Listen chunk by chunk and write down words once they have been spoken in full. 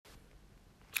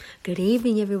Good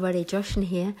evening, everybody. Joshin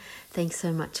here. Thanks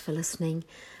so much for listening.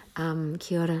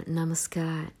 Kia ora,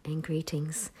 namaskar, and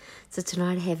greetings. So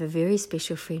tonight I have a very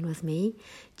special friend with me,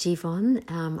 Jivon.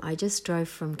 I just drove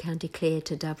from County Clare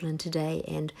to Dublin today,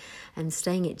 and I'm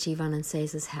staying at Jivon and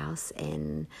Cesar's house,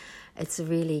 and it's a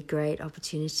really great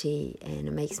opportunity, and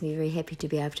it makes me very happy to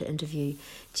be able to interview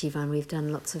Jivon. We've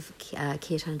done lots of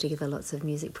kirtan together, lots of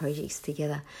music projects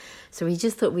together. So we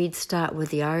just thought we'd start with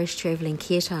the Irish Travelling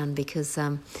Kirtan because,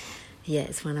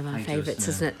 it's one of our favourites,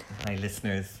 isn't it? Hi,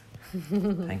 listeners.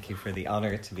 Thank you for the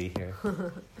honour to be here.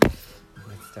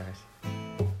 Let's start.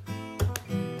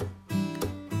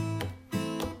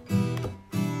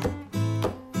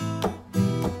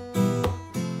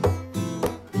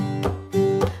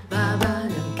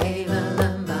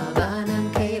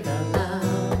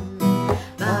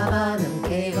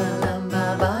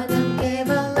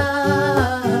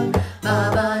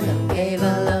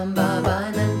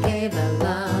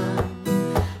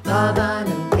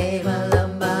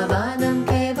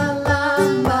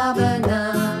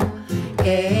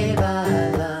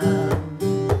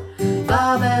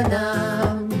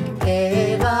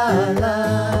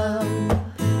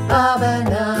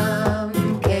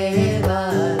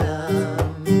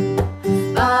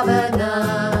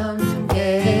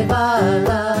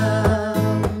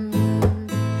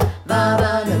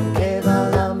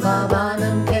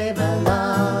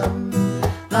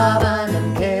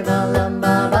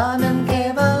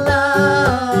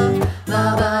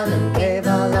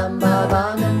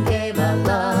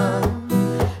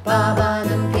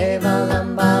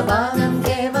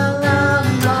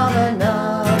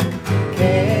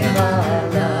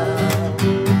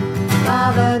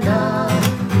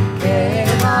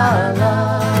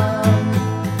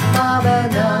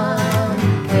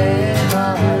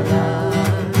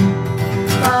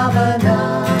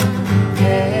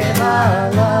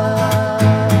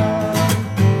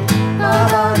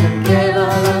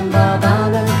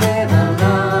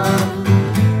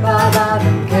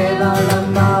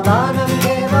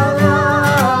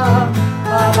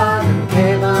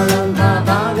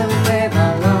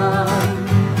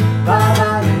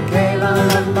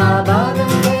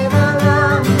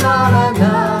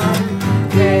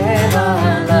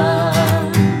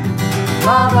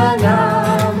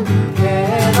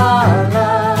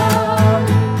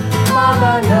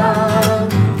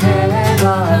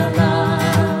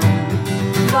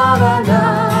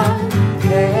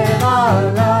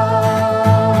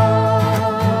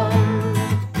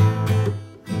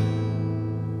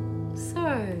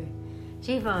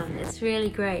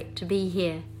 Great to be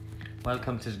here.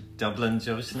 Welcome to Dublin,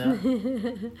 Joshna.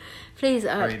 Please.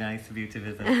 Very nice of you to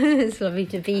visit. It's lovely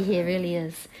to be here, really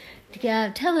is.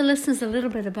 Tell the listeners a little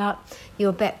bit about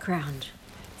your background.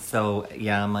 So,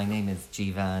 my name is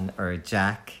Jivan, or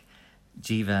Jack.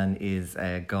 Jivan is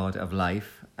a god of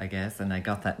life, I guess, and I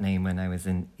got that name when I was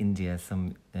in India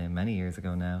many years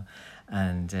ago now.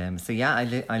 And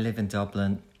I live in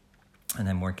Dublin, and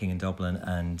I'm working in Dublin,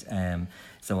 and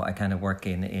so I kind of work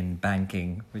in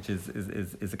banking, which is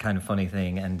a kind of funny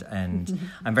thing, and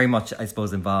I'm very much, I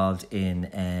suppose, involved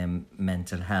in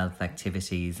mental health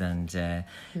activities and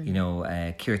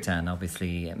kirtan,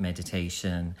 obviously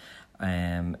meditation.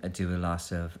 I do a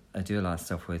lot of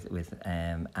stuff with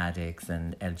addicts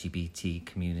and LGBT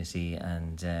community,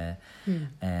 and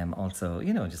also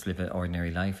just live an ordinary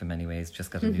life in many ways.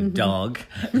 Just got a new dog,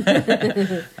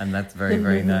 and that's very,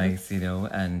 very nice,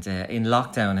 And in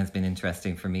lockdown has been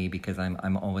interesting for me because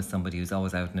I'm always somebody who's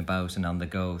always out and about and on the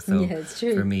go. So it's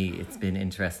true. For me, it's been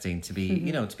interesting to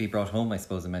be to be brought home, I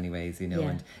suppose, in many ways,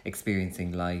 and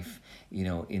experiencing life,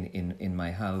 in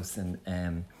my house and.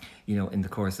 In the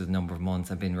course of a number of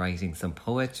months, I've been writing some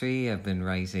poetry. I've been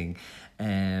writing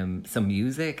some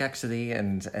music, actually,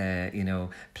 and,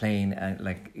 playing,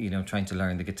 trying to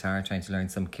learn the guitar, trying to learn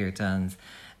some kirtans.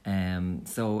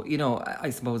 I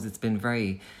suppose it's been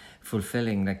very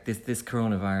fulfilling. Like this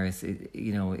coronavirus,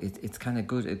 it's kind of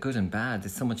good and bad.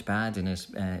 There's so much bad in it,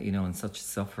 and such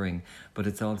suffering. But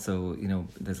it's also,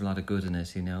 there's a lot of good in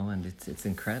it, and it's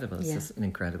incredible. It's just an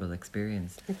incredible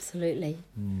experience. Absolutely.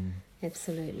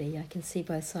 Absolutely. I can see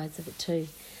both sides of it too.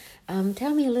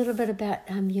 Tell me a little bit about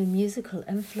your musical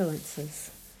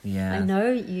influences. Yeah, I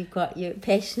know you're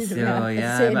passionate about it.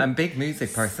 I'm a big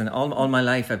music person. All my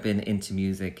life I've been into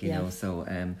music, you know. So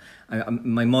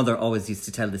my mother always used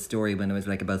to tell the story when I was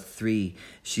like about 3.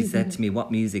 She said to me,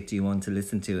 "What music do you want to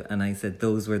listen to?" And I said,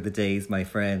 "Those were the days, my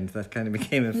friend." That kind of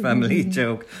became a family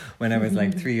joke when I was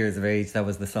like 3 years of age. That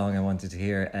was the song I wanted to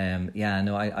hear.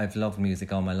 I've loved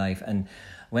music all my life. And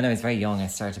when I was very young, I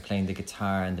started playing the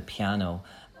guitar and the piano.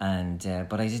 and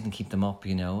but I didn't keep them up,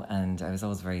 and I was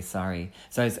always very sorry.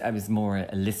 So I was more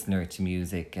a listener to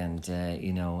music, and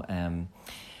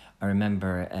I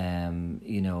remember,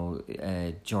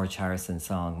 George Harrison's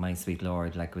song "My Sweet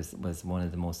Lord" was one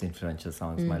of the most influential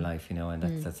songs of my life, and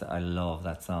that's I love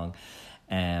that song.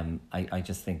 I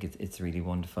just think it's really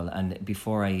wonderful. And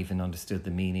before I even understood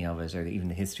the meaning of it or even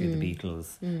the history of the Beatles,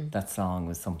 that song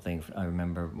was something I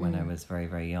remember when I was very,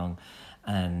 very young.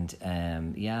 And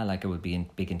I would be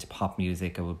big into pop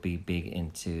music. I would be big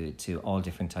into all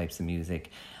different types of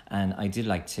music. And I did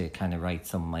like to kind of write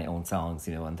some of my own songs,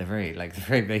 and they're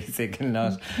very basic and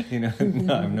not,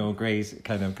 I'm no great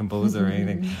kind of composer or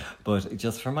anything. But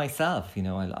just for myself,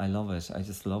 I love it. I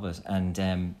just love it.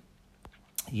 And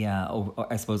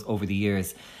I suppose over the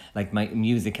years, like my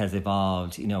music has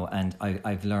evolved, and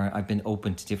I've learned, I've been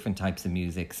open to different types of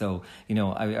music. So,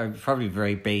 I'm probably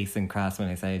very base and crass when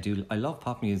I say I love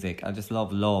pop music. I just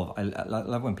love love. I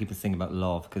love when people sing about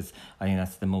love, because I think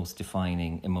that's the most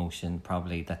defining emotion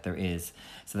probably that there is.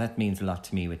 So that means a lot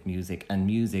to me with music. And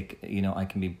music, I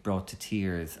can be brought to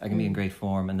tears. I can be in great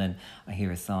form, and then I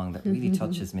hear a song that really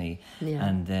touches me. Yeah.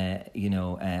 And,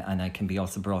 and I can be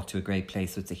also brought to a great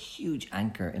place. So it's a huge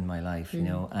anchor in my life,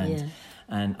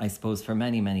 And I suppose for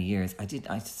many, many years, I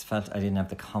just felt I didn't have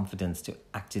the confidence to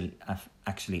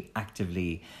actually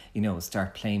actively,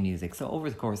 start playing music. So over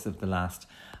the course of the last,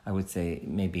 I would say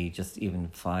maybe just even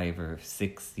 5 or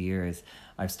 6 years,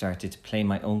 I've started to play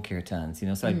my own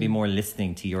kirtans, so I'd be more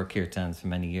listening to your kirtans for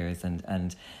many years.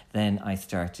 And then I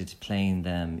started playing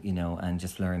them, and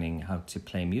just learning how to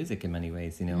play music in many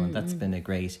ways, and that's been a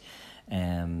great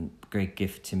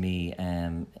gift to me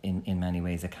in many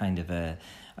ways. A kind of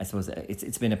I suppose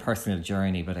it's been a personal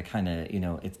journey, but I kind of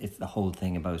it's the whole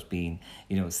thing about being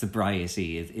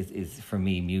sobriety is for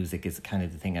me. Music is kind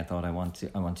of the thing I thought I want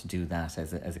to do that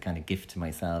as a kind of gift to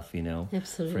myself,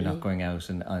 Absolutely. for not going out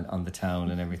and on the town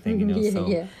and everything,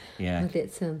 Well, that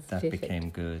sounds that perfect. became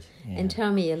good. Yeah. And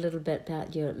tell me a little bit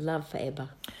about your love for ABBA.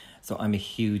 So I'm a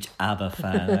huge ABBA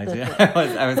fan.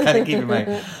 I was kind of keeping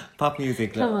my pop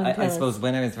music. I suppose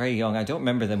when I was very young, I don't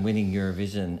remember them winning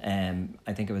Eurovision.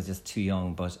 I think I was just too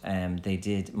young, but they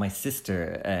did. My sister,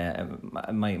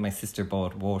 my sister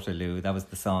bought Waterloo. That was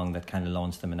the song that kind of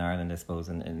launched them in Ireland, I suppose,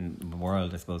 and in the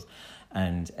world, I suppose.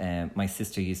 And my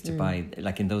sister used to buy,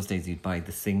 like in those days, you'd buy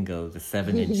the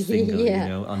 7-inch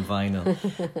single, on vinyl.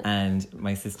 And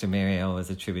my sister Mary, I always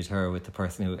attribute her with the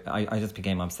person who I just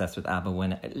became obsessed with ABBA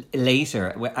when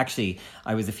later. Actually,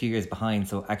 I was a few years behind.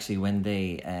 So actually, when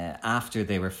they after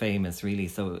they were famous, really,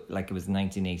 so like it was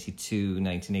 1982,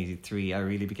 1983, I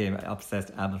really became an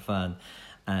obsessed ABBA fan,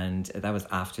 and that was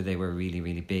after they were really,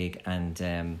 really big, and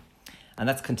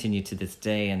that's continued to this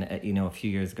day. And a few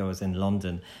years ago, I was in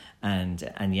London. And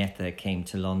Yetta came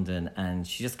to London, and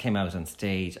she just came out on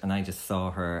stage, and I just saw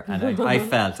her, and I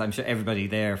felt, I'm sure everybody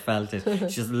there felt it.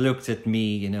 She just looked at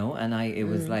me, and it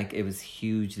was like, it was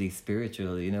hugely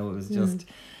spiritual, it was just,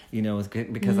 it was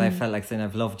good, because I felt like saying,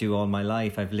 I've loved you all my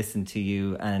life, I've listened to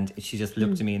you, and she just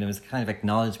looked at me, and it was kind of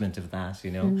acknowledgement of that,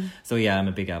 So yeah, I'm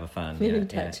a big ABBA fan. Very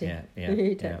touching.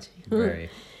 Very touching.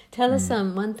 Very. Tell us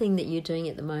one thing that you're doing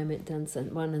at the moment,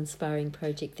 Duncan, one inspiring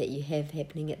project that you have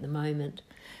happening at the moment.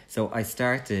 So I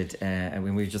started,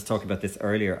 when we were just talking about this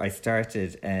earlier, I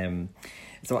started,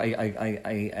 so I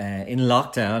in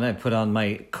lockdown, I put on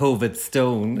my COVID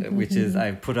stone, which is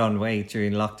I put on weight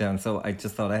during lockdown. So I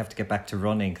just thought I have to get back to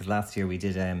running, because last year we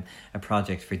did a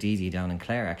project for Dee Dee down in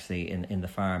Clare, actually, in the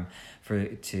farm,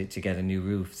 to get a new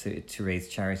roof to raise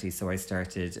charity. So I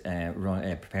started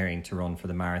preparing to run for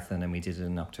the marathon, and we did it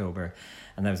in October,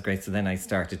 and that was great. So then I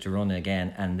started to run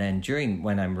again, and then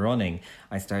when I'm running,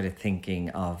 I started thinking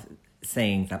of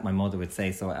sayings that my mother would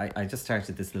say. So I just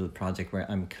started this little project where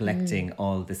I'm collecting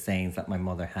all the sayings that my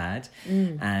mother had,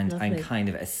 and lovely. I'm kind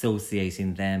of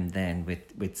associating them then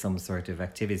with some sort of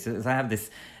activity. So I have this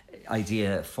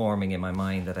idea forming in my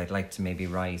mind that I'd like to maybe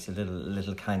write a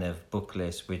little kind of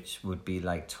booklet, which would be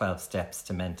like 12 steps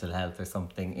to mental health or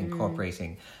something,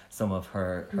 incorporating some of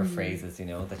her phrases,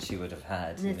 that she would have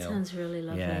had. That sounds really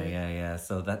lovely. Yeah.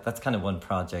 So that's kind of one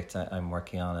project I'm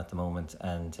working on at the moment,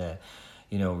 and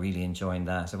really enjoying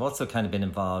that. I've also kind of been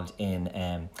involved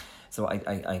in so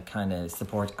I kind of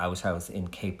support Outhouse in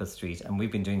Capel Street, and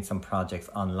we've been doing some projects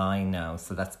online now.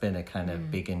 So that's been a kind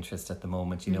of big interest at the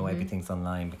moment. Everything's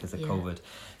online because of COVID.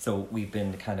 So we've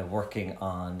been kind of working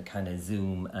on kind of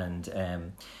Zoom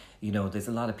and you know, there's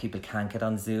a lot of people can't get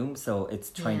on Zoom, so it's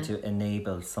trying to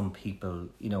enable some people,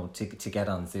 you know, to get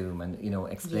on Zoom, and, you know,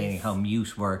 explaining how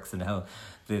mute works and how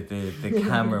the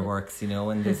camera works, you know,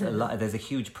 and there's a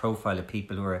huge profile of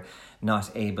people who are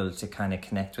not able to kind of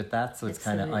connect with that, so it's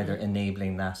kind of either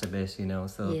enabling that a bit, you know,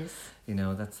 so you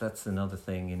know, that's another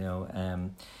thing, you know.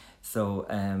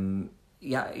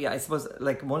 I suppose,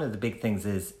 like, one of the big things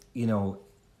is, you know,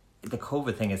 the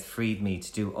COVID thing has freed me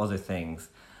to do other things,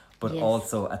 but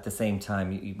also at the same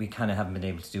time we kind of haven't been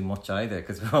able to do much either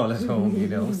because we're all at home, you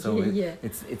know, so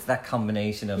it's that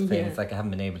combination of things. Like, I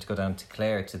haven't been able to go down to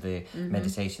Clare to the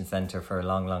meditation centre for a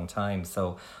long time,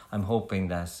 so I'm hoping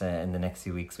that in the next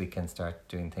few weeks we can start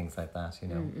doing things like that, you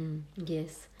know.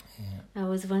 Yes. I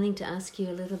was wanting to ask you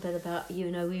a little bit about,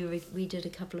 you know, we did a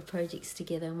couple of projects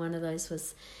together, and one of those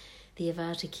was the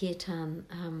Avata Kirtan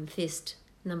Fest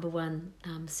 #1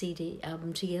 CD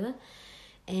album together,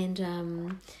 and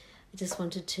I just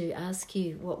wanted to ask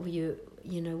you, what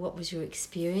was your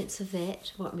experience of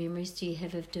that? What memories do you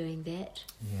have of doing that?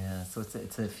 Yeah, so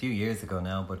it's a few years ago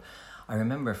now, but I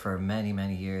remember for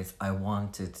many years I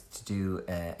wanted to do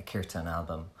a Kirtan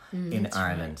album in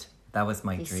Ireland. Right. That was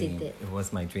my dream. It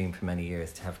was my dream for many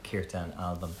years to have a Kirtan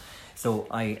album. So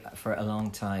for a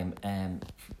long time,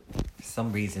 for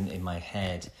some reason in my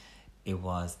head, it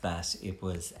was,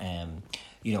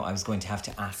 you know, I was going to have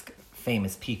to ask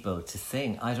famous people to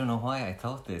sing. I don't know why I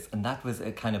thought this, and that was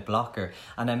a kind of blocker.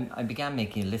 And I began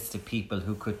making a list of people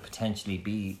who could potentially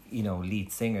be, you know,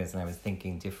 lead singers, and I was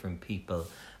thinking different people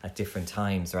at different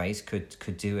times, right,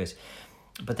 could do it.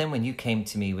 But then when you came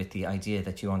to me with the idea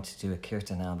that you wanted to do a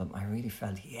Kirtan album, I really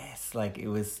felt, yes, like it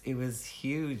was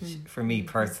huge for me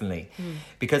personally,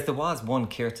 because there was one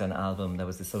Kirtan album that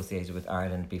was associated with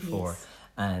Ireland before. Yes.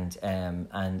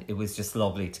 And it was just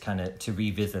lovely to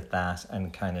revisit that,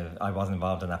 and kind of, I wasn't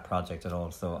involved in that project at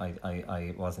all, so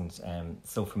I wasn't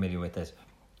so familiar with it.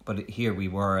 But here we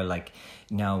were, like,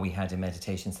 now we had a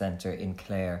meditation centre in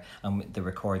Clare, and the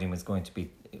recording was going to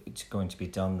be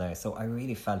done there. So I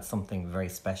really felt something very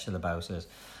special about it.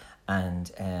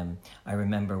 And I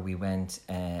remember we went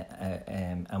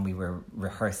and we were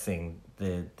rehearsing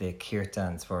the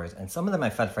kirtans for it, and some of them I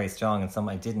felt very strong, and some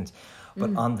I didn't.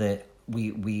 But on the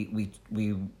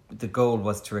the goal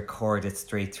was to record it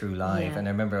straight through live, and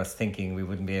I remember us thinking we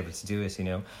wouldn't be able to do it, you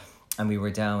know. And we were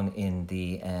down in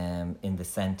the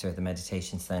centre, the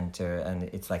meditation centre, and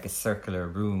it's like a circular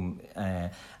room.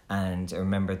 And I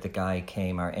remember the guy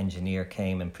came, our engineer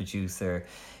came, and producer,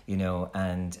 you know,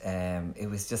 and it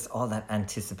was just all that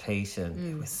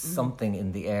anticipation. It was something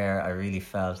in the air, I really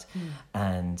felt.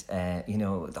 And, you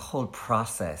know, the whole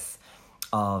process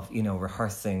of, you know,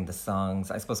 rehearsing the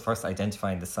songs, I suppose first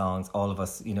identifying the songs, all of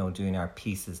us, you know, doing our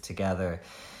pieces together.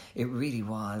 It really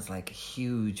was like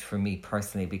huge for me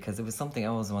personally, because it was something I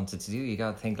always wanted to do. You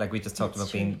got to think, like we just talked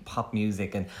about being pop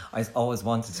music, and I always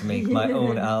wanted to make my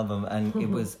own album, and it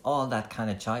was all that kind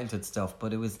of childhood stuff,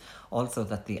 but it was also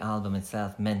that the album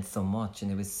itself meant so much, and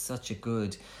it was such a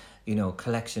good, you know,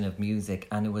 collection of music,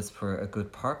 and it was for a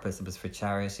good purpose. It was for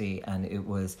charity, and it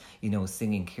was, you know,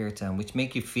 singing kirtan, which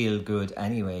make you feel good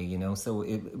anyway, you know. So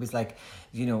it was like,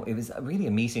 you know, it was really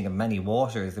a meeting of many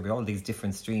waters. There were all these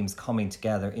different streams coming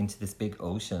together into this big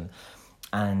ocean.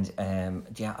 And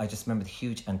I just remember the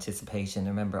huge anticipation. I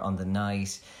remember on the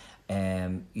night,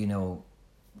 you know,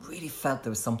 really felt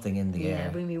there was something in the air.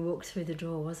 Yeah, when we walked through the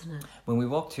door, wasn't it? When we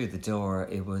walked through the door,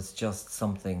 it was just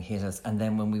something hit us. And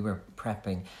then when we were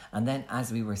prepping, and then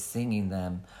as we were singing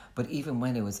them, but even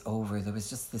when it was over, there was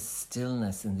just this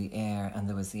stillness in the air, and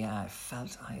there was, I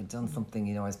felt I had done something,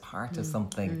 you know, as part of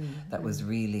something that was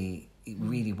really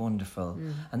wonderful.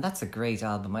 And that's a great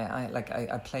album.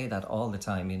 I play that all the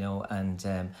time, you know,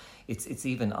 and it's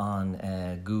even on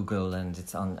Google, and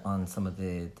it's on some of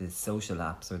the social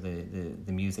apps or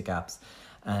the music apps,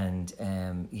 and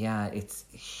it's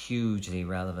hugely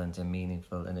relevant and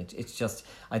meaningful, and it's just,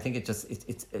 I think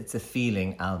it's a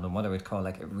feeling album, what I would call,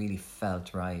 like, it really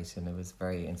felt right, and it was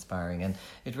very inspiring, and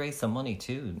it raised some money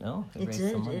too. It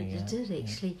did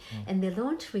actually. And the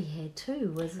launch we had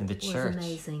too was in the church. Was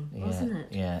amazing, wasn't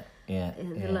it?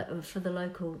 For the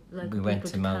local we went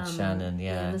to Mount Shannon,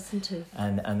 listen to,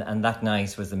 and that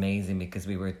night was amazing, because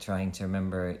we were trying to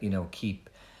remember, you know, keep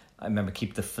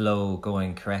the flow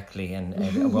going correctly, and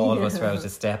all of us were out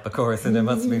of step, of course, and it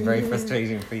must have been very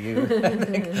frustrating for you.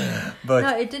 But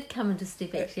no, it did come into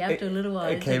step actually after a little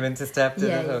while. It came into step, did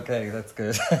it? Okay, that's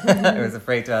good. I was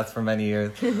afraid to ask for many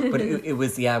years, but it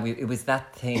was it was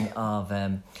that thing of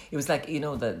it was like, you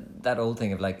know, that old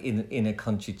thing of, like, in a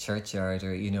country churchyard,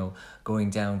 or, you know,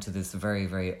 going down to this very,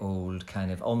 very old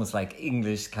kind of almost like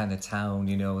English kind of town,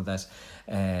 you know, that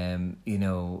you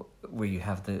know, where you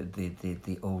have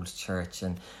the old church,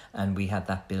 and we had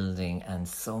that building, and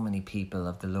so many people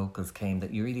of the locals came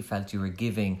that you really felt you were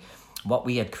giving. What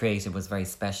we had created was very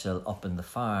special up in the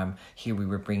farm. Here we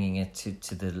were bringing it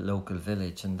to the local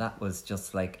village, and that was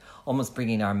just like almost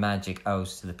bringing our magic out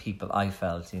to the people. I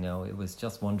felt, it was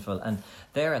just wonderful. And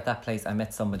there at that place, I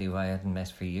met somebody who I hadn't met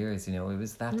for years. It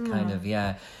was that kind of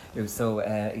it was so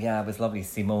it was lovely.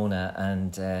 Simona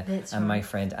and my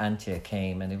friend Antje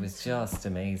came, and it was just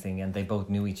amazing. And they both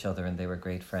knew each other, and they were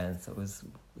great friends. It was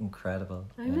incredible.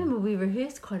 I remember we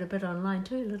rehearsed quite a bit online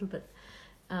too, a little bit.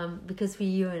 Because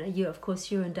of course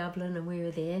you were in Dublin and we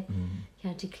were there,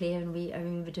 County Clare, and I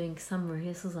remember doing some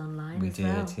rehearsals online. We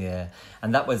did, yeah,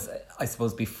 and that was, I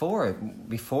suppose, before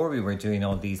we were doing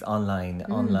all these online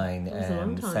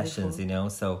sessions, before.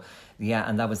 So yeah,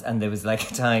 and there was like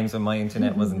times when my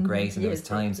internet wasn't great, and there was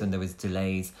times when there was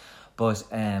delays, but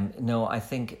no, I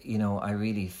think I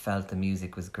really felt the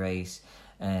music was great,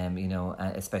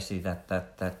 especially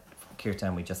that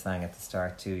kirtan we just sang at the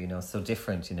start too, so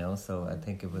different, so I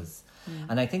think it was,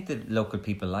 and I think that local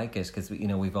people like it because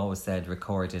we've always said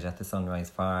recorded at the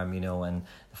Sunrise Farm, and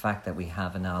the fact that we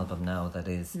have an album now that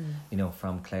is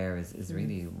from Clare is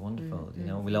really wonderful.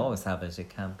 We'll always have it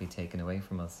can't be taken away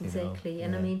from us. Exactly.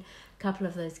 And I mean, a couple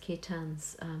of those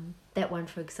kirtans, that one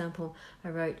for example I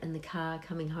wrote in the car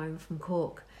coming home from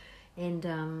Cork. And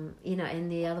and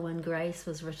the other one, Grace,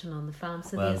 was written on the farm.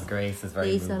 So Grace is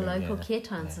very these moving, are local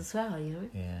kirtans as well,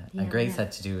 Yeah, and Grace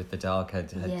had to do with the dog had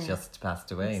just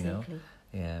passed away, exactly.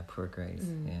 Yeah, poor Grace.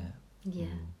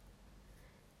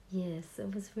 Yes,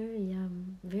 it was very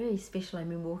very special. I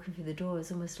mean, walking through the door, it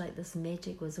was almost like this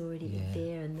magic was already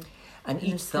there, and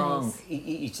each song,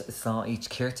 each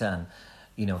kirtan,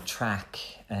 track.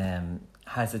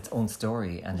 Has its own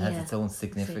story and has its own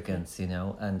significance,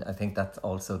 and I think that's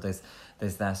also there's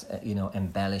that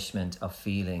embellishment of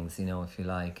feelings, if you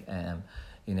like,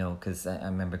 because I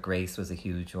remember Grace was a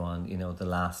huge one, the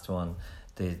last one,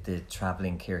 the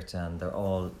travelling kirtan,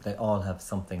 they all have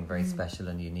something very special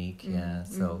and unique,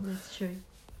 so that's true.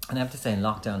 And I have to say, in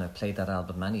lockdown, I played that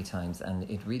album many times, and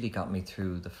it really got me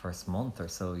through the first month or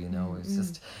so. It was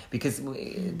just because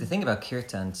the thing about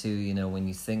kirtan too, when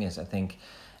you sing it, I think.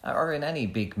 Or in any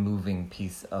big moving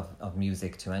piece of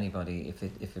music to anybody,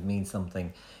 if it means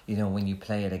something, when you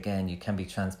play it again, you can be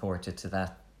transported to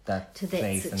that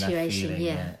place situation, and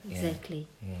that feeling. Exactly.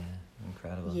 Yeah,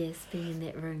 incredible. Yes, being in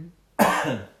that room.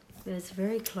 It was a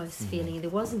very close feeling. There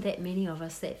wasn't that many of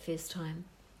us that first time.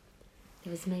 There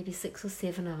was maybe 6 or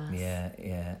 7 of us. Yeah.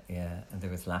 And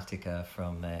there was Latika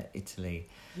from Italy,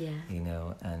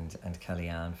 and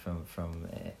Kellyanne from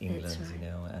England,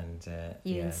 right. and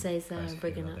you and Cesar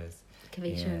bringing up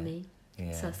Kavita and me,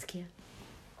 Saskia.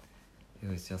 It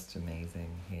was just amazing,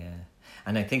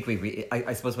 And I think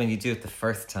I suppose when you do it the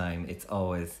first time, it's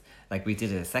always like we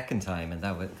did it a second time, and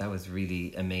that was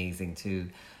really amazing too.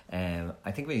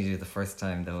 I think when you do it the first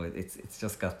time though, it's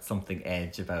just got something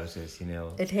edge about it,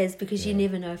 It has, because you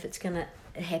never know if it's going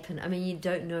to happen. I mean, you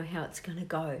don't know how it's going to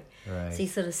go. Right. So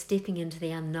you're sort of stepping into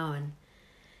the unknown,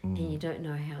 and you don't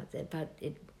know how but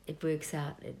it works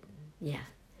out.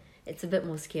 It's a bit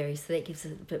more scary, so that gives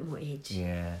it a bit more edge.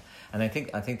 Yeah, and I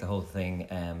think the whole thing,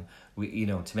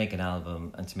 to make an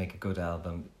album and to make a good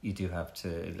album, you do have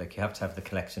to have the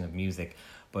collection of music,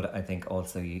 but I think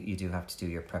also you do have to do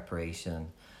your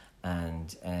preparation,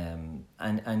 and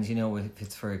if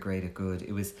it's for a greater good,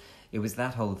 it was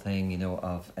that whole thing,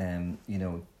 of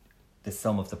the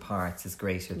sum of the parts is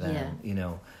greater than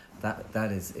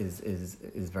that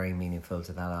is very meaningful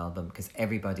to that album, because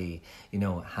everybody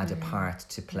had a part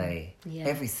to play.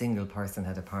 Every single person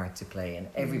had a part to play, and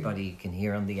everybody you can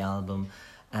hear on the album,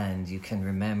 and you can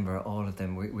remember all of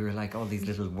them. We were like all these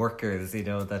little workers,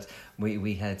 that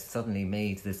we had suddenly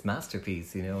made this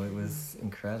masterpiece. It was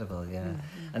incredible,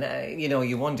 And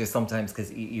you wonder sometimes,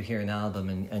 because you hear an album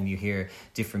and you hear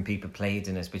different people played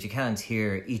in it, but you can't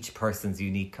hear each person's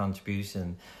unique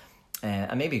contribution.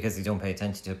 And maybe because you don't pay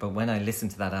attention to it, but when I listen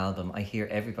to that album, I hear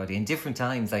everybody. In different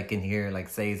times, I can hear like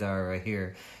Cesar, or I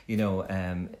hear,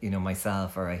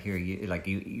 myself, or I hear you, like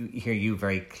you hear you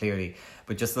very clearly.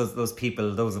 But just those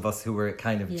people, those of us who were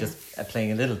kind of just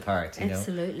playing a little part,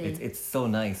 Absolutely. It's so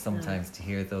nice sometimes to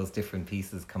hear those different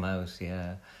pieces come out.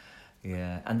 Yeah.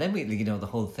 And then the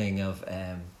whole thing of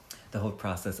the whole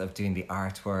process of doing the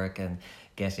artwork and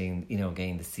getting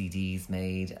the CDs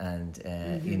made, and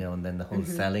and then the whole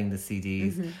selling the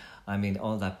CDs. I mean,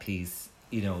 all that piece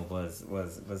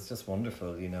was just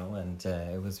wonderful, and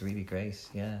it was really great.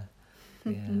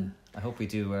 yeah. I hope we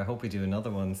do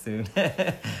another one soon.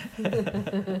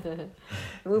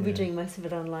 We'll be doing most of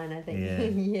it online, I think.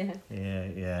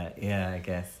 Yeah, I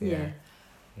guess. Yeah.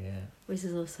 Which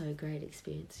is also a great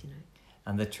experience,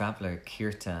 And the Traveller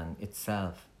Kirtan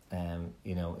itself,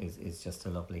 is just a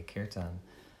lovely kirtan,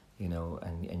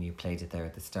 and you played it there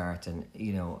at the start, and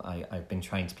I've been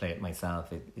trying to play it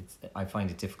myself. I find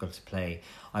it difficult to play.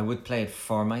 I would play it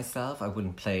for myself. I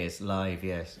wouldn't play it live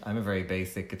yet. I'm a very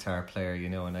basic guitar player,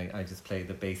 and I just play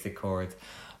the basic chords.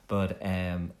 But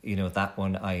that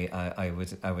one I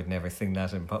would never sing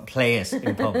that play it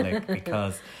in public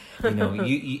because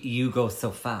you go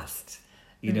so fast.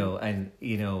 And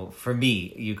for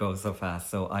me, you go so fast.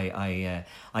 So I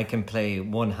can play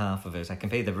one half of it. I can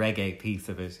play the reggae piece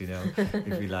of it,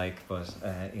 if you like. But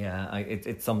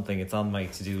it's something. It's on my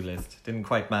to-do list. Didn't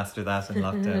quite master that in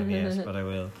lockdown yet, but I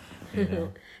will.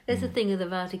 That's the thing with the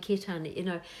Vata Kirtan.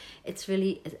 It's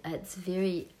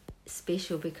very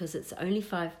special because it's only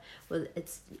 5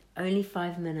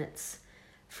 minutes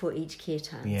for each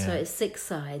kirtan. Yeah. So it's 6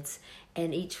 sides,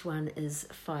 and each one is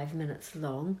 5 minutes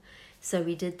long. So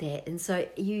we did that, and so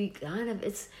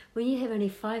it's when you have only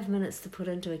 5 minutes to put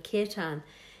into a kirtan,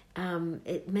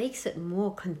 it makes it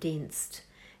more condensed,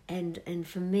 and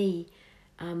for me,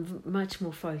 much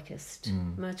more focused,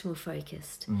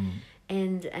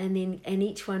 and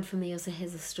each one for me also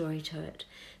has a story to it.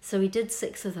 So we did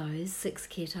 6 of those, 6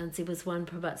 kirtans. There was one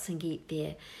Prabhat Sangeet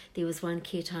there. There was one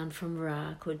kirtan from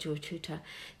Ra called Jochuta.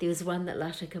 There was one that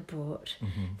Latika brought.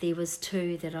 There was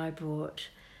 2 that I brought.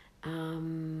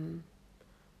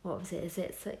 What was it? Is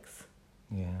that 6?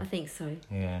 Yeah. I think so.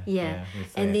 Yeah.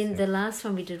 And then the last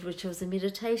one we did, which was a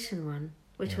meditation one,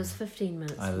 which was 15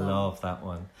 minutes long. I love that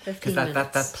one. Because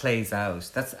that plays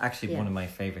out. That's actually one of my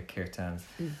favourite kirtans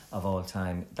of all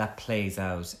time. That plays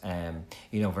out,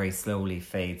 very slowly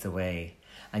fades away.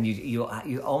 And you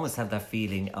almost have that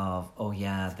feeling of,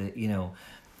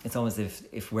 it's almost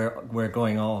if we're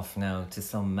going off now to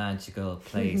some magical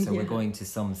place, or we're going to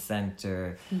some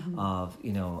centre of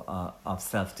of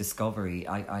self-discovery.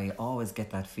 I always get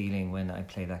that feeling when I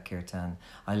play that kirtan.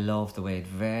 I love the way it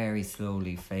very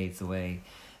slowly fades away,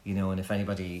 and if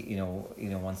anybody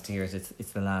wants to hear it,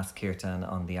 it's the last kirtan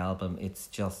on the album. It's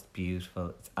just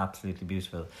beautiful. It's absolutely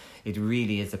beautiful. It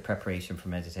really is a preparation for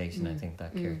meditation. I think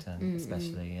that kirtan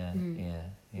especially.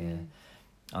 Yeah.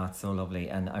 Oh, it's so lovely.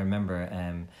 And I remember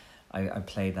I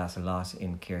played that a lot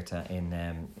in Kirta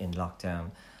in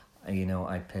lockdown.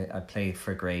 I played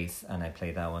For Grace, and I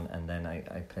played that one, and then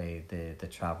I played the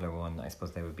Traveller one. I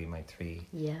suppose they would be my 3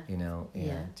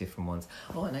 different ones.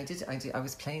 Oh, and I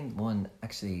was playing one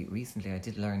actually recently. I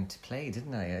did learn to play,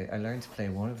 didn't I? I learned to play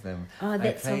one of them. Oh,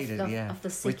 that's off the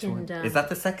second. Is that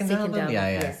the second album?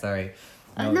 Yeah, sorry.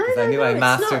 No, because I knew I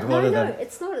mastered one of them. No,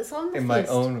 it's not. It's on the in first.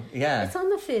 My own. Yeah, it's on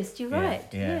the first. You're right.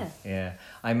 Yeah.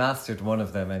 I mastered one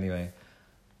of them anyway.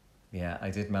 Yeah, I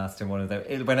did master one of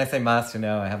them. When I say master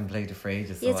now, I haven't played it for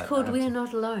ages. So it's called We're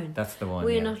Not Alone. That's the one.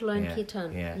 We're Not Alone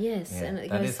Kirtan. Yes, and it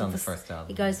that goes is on the first album.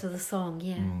 It goes with a song.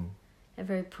 A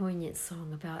very poignant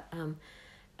song about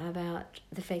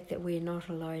the fact that we're not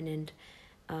alone, and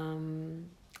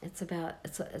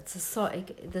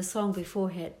the song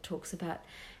beforehand talks about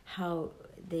how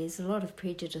there's a lot of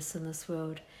prejudice in this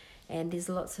world, and there's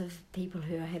lots of people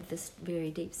who have this very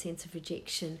deep sense of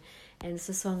rejection, and it's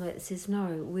a song that says,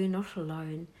 no, we're not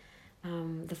alone.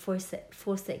 The force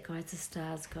that guides the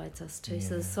stars guides us too.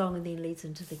 So the song then leads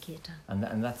into the kirtan.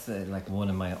 And that's like one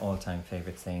of my all-time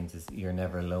favourite sayings is, you're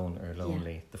never alone or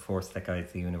lonely. The force that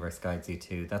guides the universe guides you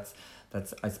too. That's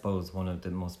I suppose one of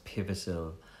the most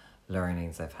pivotal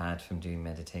learnings I've had from doing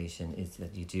meditation, is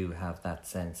that you do have that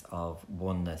sense of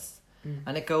oneness,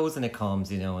 and it goes and it comes,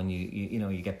 and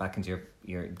you get back into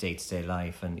your day-to-day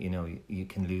life, and you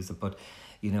can lose it, but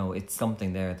it's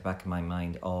something there at the back of my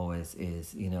mind always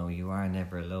is, you are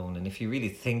never alone. And if you really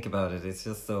think about it, it's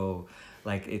just so,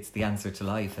 like, it's the answer to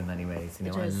life in many ways.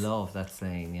 I love that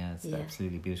saying. It's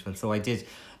absolutely beautiful. So I did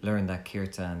learn that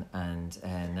kirtan, and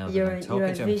now that I'm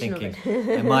talking to you, I'm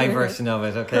thinking my version of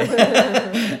it. Okay.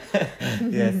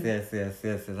 yes.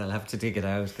 I'll have to dig it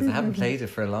out, because I haven't played it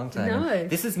for a long time. No.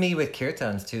 This is me with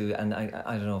kirtans too, and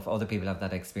I don't know if other people have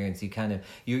that experience. You kind of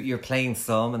you're playing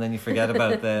some, and then you forget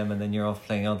about them, and then you're off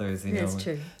playing others. That's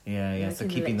true. Yeah. So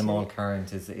keeping them all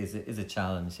current is a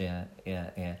challenge.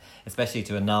 Yeah. Especially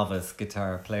to a novice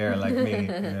guitar player like me.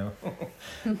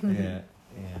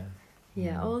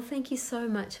 Yeah. Oh, thank you so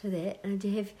much for that. And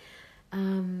you have,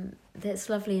 that's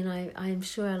lovely. And I'm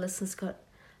sure our listeners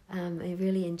I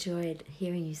really enjoyed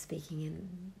hearing you speaking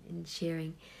and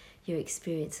sharing your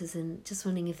experiences. And just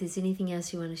wondering if there's anything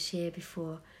else you want to share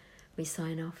before we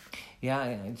sign off?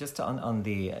 Yeah, just on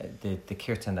the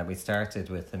kirtan that we started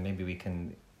with, and maybe we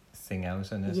can sing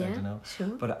out in it. I don't know.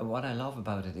 Sure. But what I love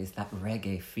about it is that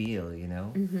reggae feel, you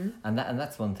know, and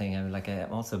that's one thing. I'm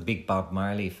also a big Bob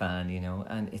Marley fan, you know,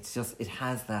 and it's just, it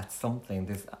has that something.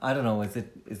 This, I don't know, is it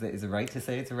right to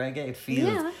say it's a reggae?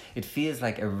 It feels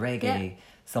like a reggae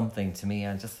something to me.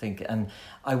 I just think, and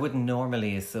I wouldn't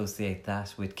normally associate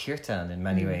that with kirtan in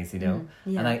many ways, you know,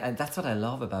 and that's what I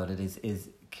love about it is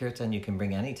kirtan, you can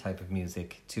bring any type of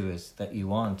music to it that you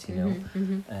want, you know.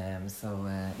 That's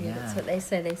what they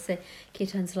say. They say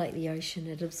kirtan's like the ocean;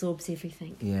 it absorbs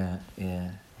everything. Yeah.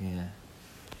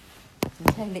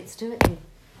 Okay, let's do it then.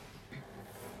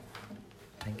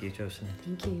 Thank you, Jocelyn.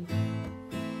 Thank you.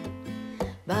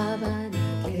 Baba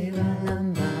Nam Kevalam,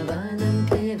 Baba Nam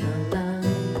Kevalam,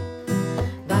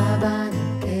 Baba Nam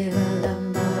Kevalam,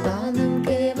 Baba Nam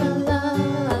Kevalam,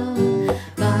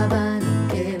 Baba Nam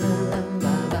Kevalam,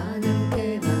 Baba Nam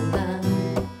Kevalam,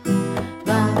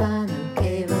 Baba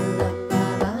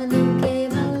Nam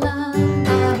Kevalam,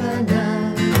 Baba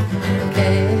Nam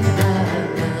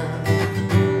Kevalam,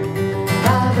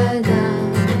 Baba Nam Kevalam, Baba Nam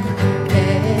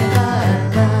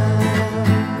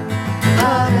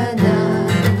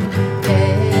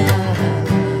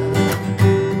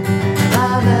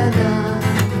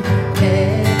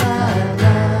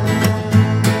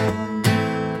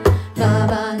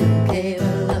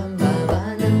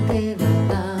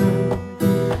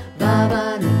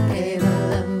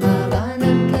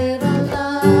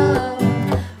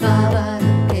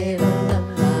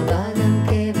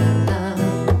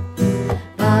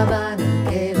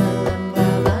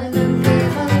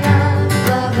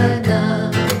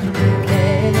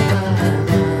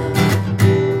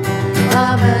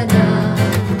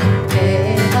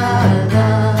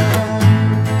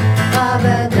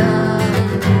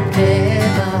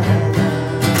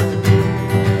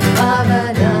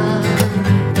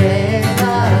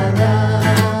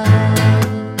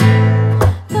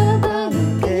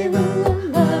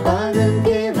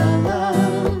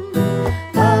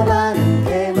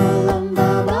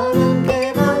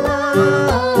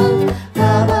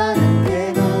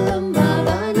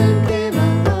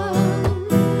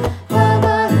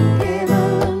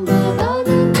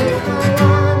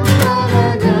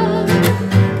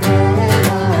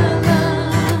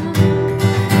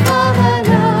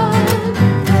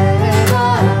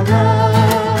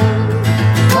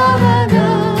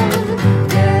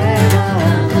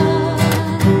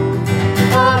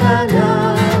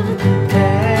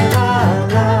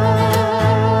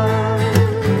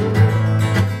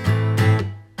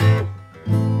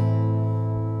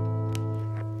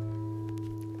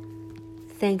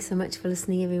Thanks so much for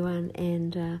listening, everyone,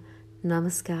 and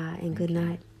namaskar and good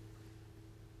night.